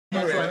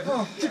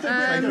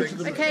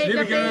Okay,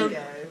 here we lovely.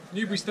 go.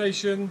 Newbury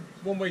Station,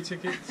 one-way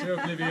ticket to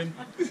Oblivion.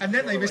 And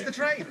then they missed the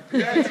train.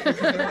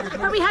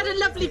 But we had a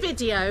lovely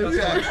video.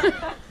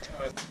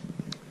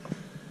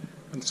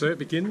 And so it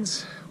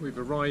begins. We've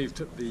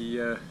arrived at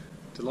the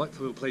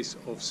delightful little place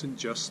of St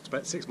Just,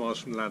 about 6 miles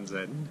from Land's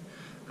End,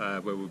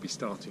 where we'll be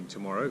starting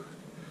tomorrow.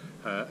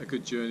 A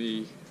good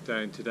journey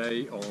down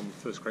today on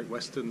First Great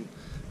Western,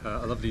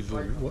 a lovely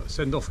little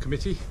send-off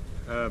committee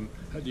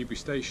at Newbury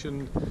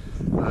Station,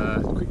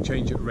 a quick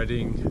change at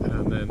Reading,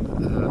 and then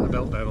a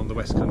belt down on the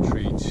West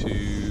Country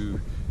to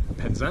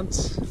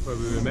Penzance, where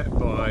we were met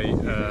by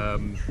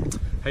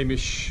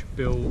Hamish,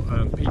 Bill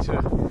and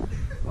Peter,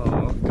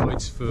 our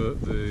guides for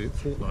the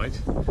fortnight.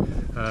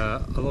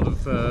 A lot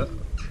of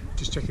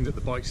just checking that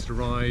the bikes had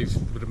arrived, a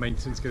bit of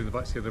maintenance, getting the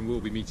bikes together, and we'll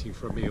be meeting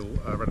for a meal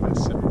around about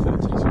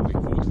 7:30, so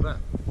looking forward to that.